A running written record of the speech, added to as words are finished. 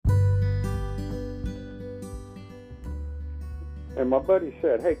And my buddy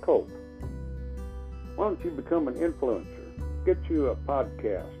said, "Hey, Colt, why don't you become an influencer? Get you a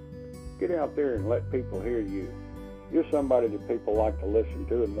podcast. Get out there and let people hear you. You're somebody that people like to listen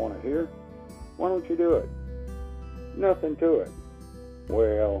to and want to hear. Why don't you do it?" Nothing to it.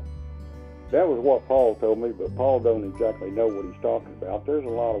 Well, that was what Paul told me, but Paul don't exactly know what he's talking about. There's a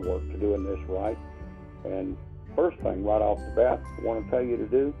lot of work to doing this right. And first thing right off the bat, I want to tell you to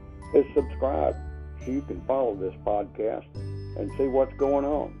do is subscribe so you can follow this podcast and see what's going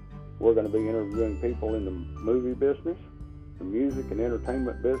on. We're going to be interviewing people in the movie business, the music and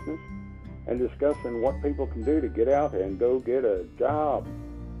entertainment business, and discussing what people can do to get out and go get a job,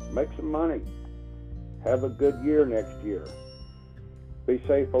 make some money, have a good year next year. Be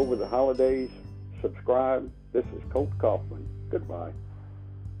safe over the holidays. Subscribe. This is Colt Kaufman. Goodbye.